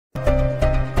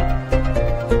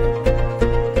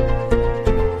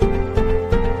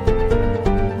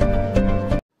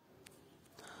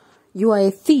You are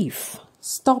a thief.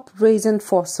 Stop raising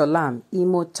false alarm.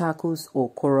 Imo tackles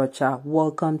Okorocha.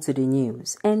 Welcome to the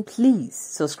news. And please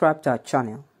subscribe to our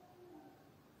channel.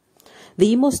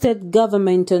 The Imo State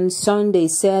government on Sunday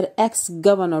said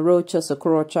ex-governor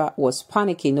Okorocha was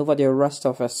panicking over the arrest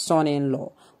of her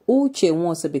son-in-law, ong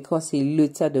H1, because he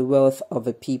looted the wealth of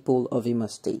the people of Imo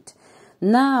State.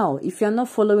 Now, if you're not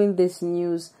following this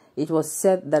news, it was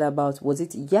said that about, was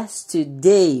it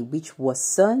yesterday, which was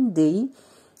Sunday,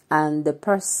 and the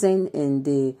person in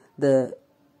the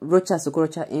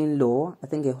Okorocha in-law, I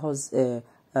think a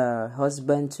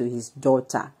husband to his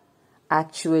daughter,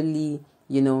 actually,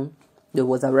 they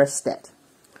was arrested.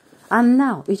 And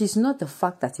now, it is not the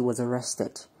fact that he was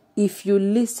arrested. If you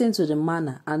listen to the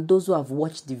manner and those who have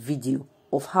watched the video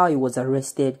of how he was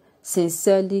arrested,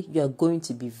 sincerely, you are going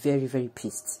to be very, very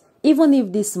pissed. Even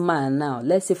if this man now,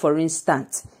 let's say for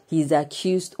instance, he is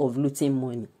accused of looting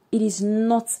money, it is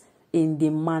not in the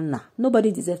manner.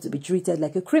 Nobody deserves to be treated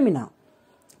like a criminal.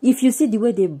 If you see the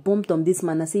way they bumped on this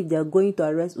man, as if they are going to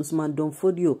arrest Usman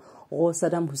Donfodio or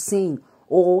Saddam Hussein,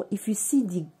 or if you see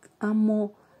the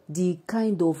ammo, the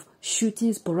kind of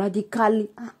shooting sporadically,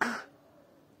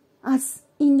 as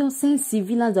innocent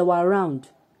civilians that were around,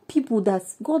 people that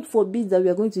God forbid that we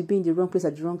are going to be in the wrong place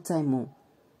at the wrong time.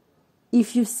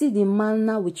 If you see the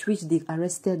manner with which they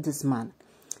arrested this man,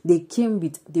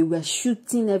 they were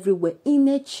shooting everywhere in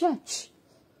a church.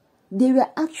 They were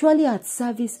actually at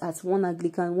service at one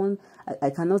Anglican, I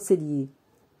cannot say the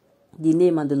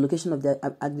name and the location of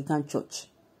the Anglican church.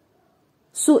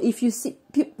 So if you see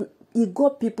people, you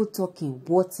got people talking,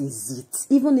 what is it?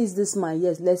 Even if this man,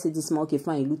 yes, let's say this man, okay,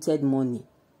 fine, he looted money.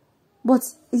 But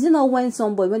is it not when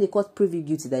they caught privy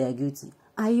guilty, that you're guilty?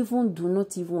 I even do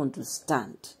not even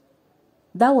understand.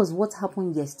 That was what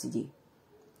happened yesterday.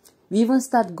 We even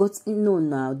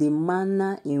now the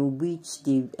manner in which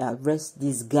they arrest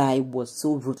this guy was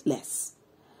so ruthless.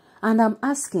 And I'm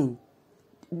asking,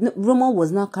 rumor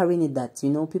was now carrying it that,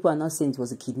 people are not saying it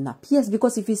was a kidnap. Yes,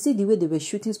 because if you see the way they were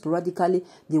shooting sporadically,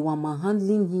 they were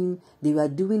manhandling him, they were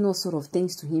doing all sort of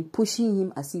things to him, pushing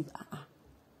him as if,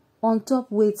 on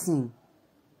top waiting.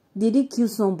 Did he kill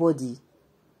somebody?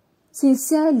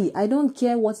 Sincerely, I don't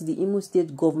care what the Imo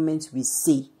State government will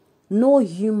say. No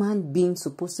human being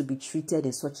supposed to be treated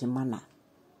in such a manner.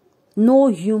 No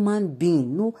human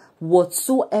being, no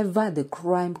whatsoever the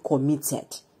crime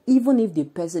committed, even if the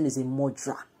person is a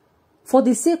murderer. For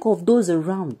the sake of those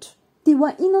around, they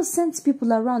were innocent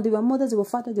people around. They were mothers, they were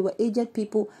fathers, they were aged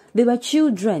people, they were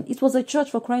children. It was a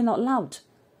church, for crying out loud.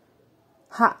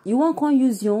 You can't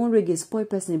use your own reggae spoil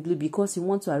person in blue because you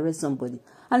want to arrest somebody.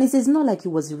 And it is not like he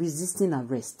was resisting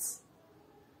arrests.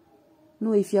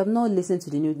 No, if you have not listened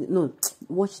to the news, no,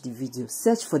 watch the video.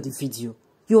 Search for the video.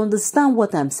 You understand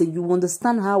what I'm saying. You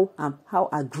understand how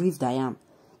aggrieved I am.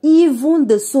 Even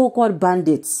the so-called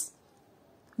bandits.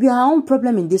 We are our own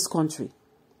problem in this country.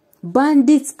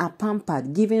 Bandits are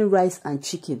pampered, giving rice and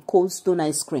chicken, cold stone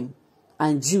ice cream,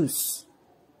 and juice.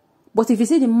 But if you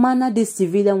see the manner this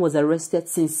civilian was arrested,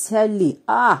 sincerely,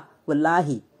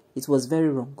 wallahi, it was very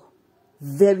wrong.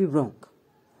 Very wrong.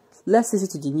 Let's listen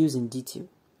to the news in detail.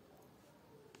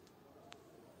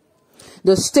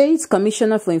 The State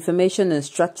Commissioner for Information and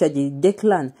Strategy,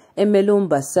 Declan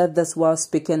Ãłấrm, said this while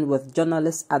speaking with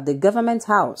journalists at the government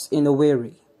house in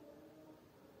Ãłấrm.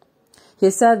 He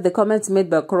said the comments made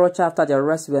by Okorocha after the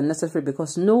arrest were necessary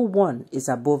because no one is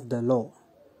above the law.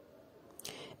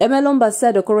 Ãłấrm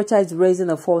said Okorocha is raising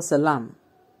a false alarm.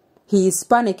 He is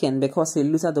panicking because he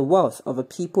looted the wealth of the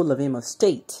people of Imo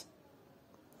State.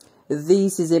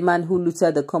 This is a man who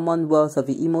looted the commonwealth of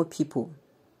the Imo people.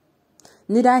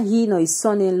 Neither he nor his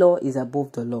son-in-law is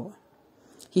above the law.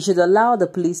 He should allow the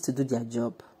police to do their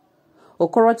job.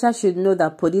 Okorocha should know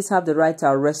that police have the right to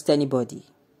arrest anybody.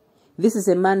 This is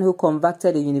a man who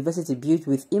converted a university built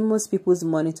with Imo's people's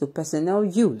money to personal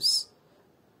use.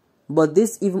 But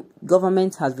this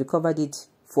government has recovered it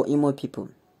for Imo people.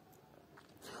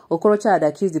 Okorocha had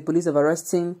accused the police of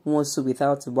arresting Nwosu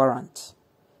without a warrant.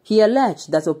 He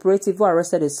alleged that operative who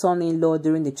arrested his son-in-law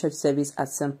during the church service at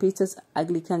St. Peter's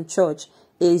Anglican Church,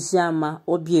 Ejama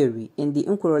Obieri, in the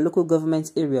Nkoro local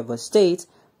government area of the state,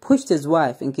 pushed his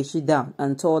wife Nkechi down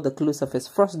and tore the clothes of his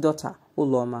first daughter,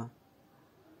 Ãłấrm.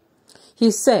 He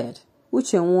said,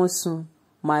 Ãłấrm,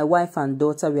 my wife and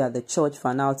daughter were at the church for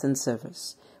an outing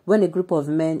service when a group of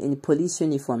men in police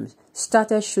uniforms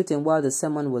started shooting while the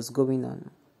sermon was going on.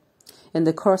 In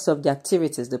the course of the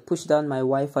activities, they pushed down my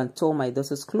wife and tore my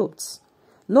daughter's clothes.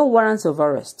 No warrants of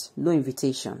arrest, no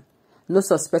invitation, no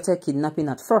suspected kidnapping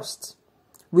at first.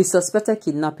 We suspected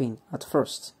kidnapping at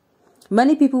first.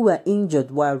 Many people were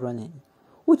injured while running.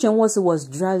 Ãłấm was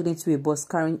dragged into a bus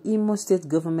carrying Imo State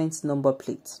government number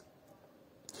plate.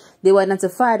 They were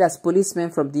identified as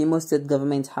policemen from the Imo State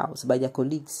government house by their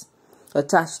colleagues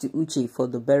attached to Uche for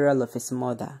the burial of his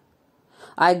mother.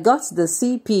 I got the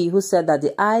CP who said that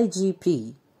the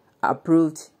IGP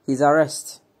approved his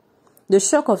arrest. The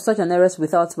shock of such an arrest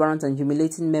without warrant and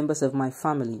humiliating members of my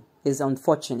family is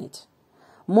unfortunate.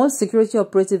 Most security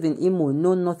operatives in Imo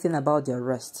know nothing about the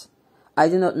arrest. I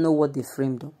do not know what they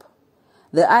framed up.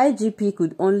 The IGP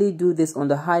could only do this on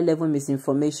the high-level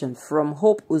misinformation from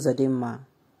Hope Uzodinma.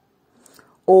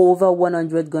 Over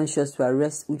 100 gunshots to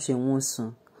arrest Uche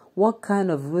Nwosu. What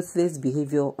kind of ruthless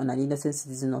behavior on an innocent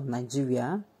citizen of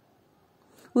Nigeria?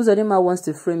 Uzodinma wants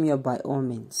to frame you up by all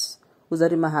means.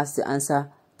 Uzodinma has to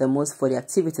answer the most for the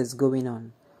activities going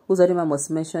on. Uzodinma must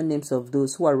mention names of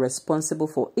those who are responsible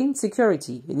for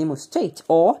insecurity in Imo State,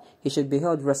 or he should be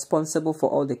held responsible for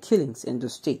all the killings in the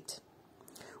state.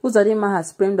 Uzodinma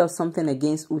has framed up something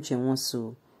against Uche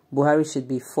Nwosu. Buhari should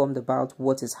be informed about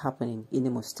what is happening in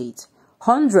Imo State.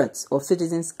 Hundreds of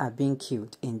citizens are being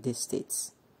killed in these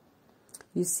states.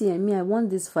 You see, I want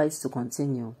these fights to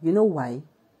continue. You know why?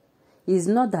 It's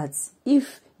not that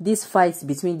if this fight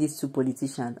between these two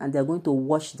politicians and they're going to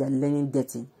wash their learning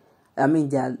dirty,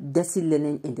 their dirty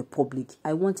learning in the public,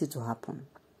 I want it to happen.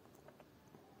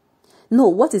 No,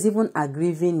 what is even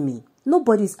aggrieving me,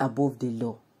 nobody's above the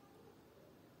law.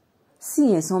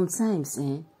 See, sometimes,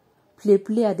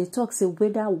 play, they talk, say,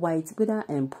 whether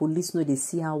police know they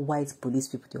see how white police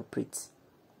people they operate.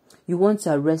 You want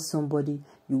to arrest somebody,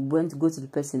 you want to go to the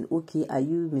person, okay, are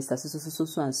you Mr.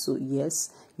 So and so?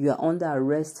 Yes, you are under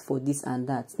arrest for this and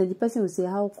that. Then the person will say,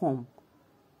 how come?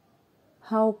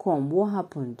 How come? What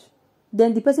happened?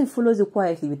 Then the person follows you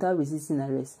quietly without resisting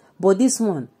arrest. But this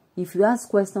one, if you ask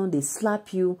questions, they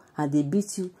slap you and they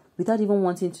beat you without even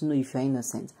wanting to know if you are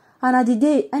innocent. And at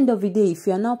the end of the day, if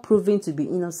you are now proven to be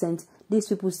innocent, these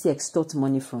people still extort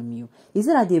money from you. Is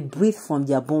it that they breathe from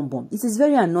their bomb? It is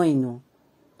very annoying, no?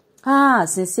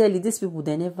 Sincerely, these people,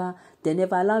 they never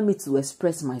allow me to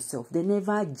express myself. They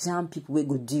never jam people who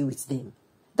go deal with them.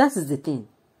 That is the thing.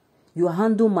 Your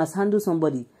must handle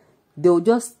somebody. They will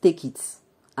just take it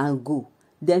and go.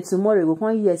 Then tomorrow, we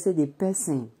come here say the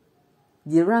person,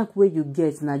 the rank where you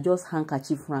get, not just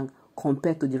handkerchief rank,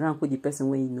 compared to the rank where the person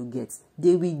where you no get.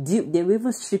 They will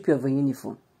even strip you of a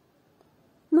uniform.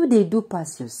 No, they do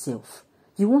pass yourself.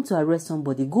 You want to arrest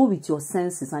somebody, go with your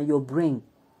senses and your brain.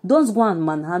 Don't go and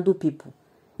manhandle people.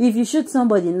 If you shoot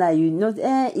somebody now, you know,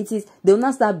 they will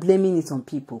not start blaming it on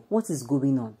people. What is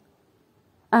going on?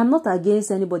 I'm not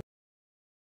against anybody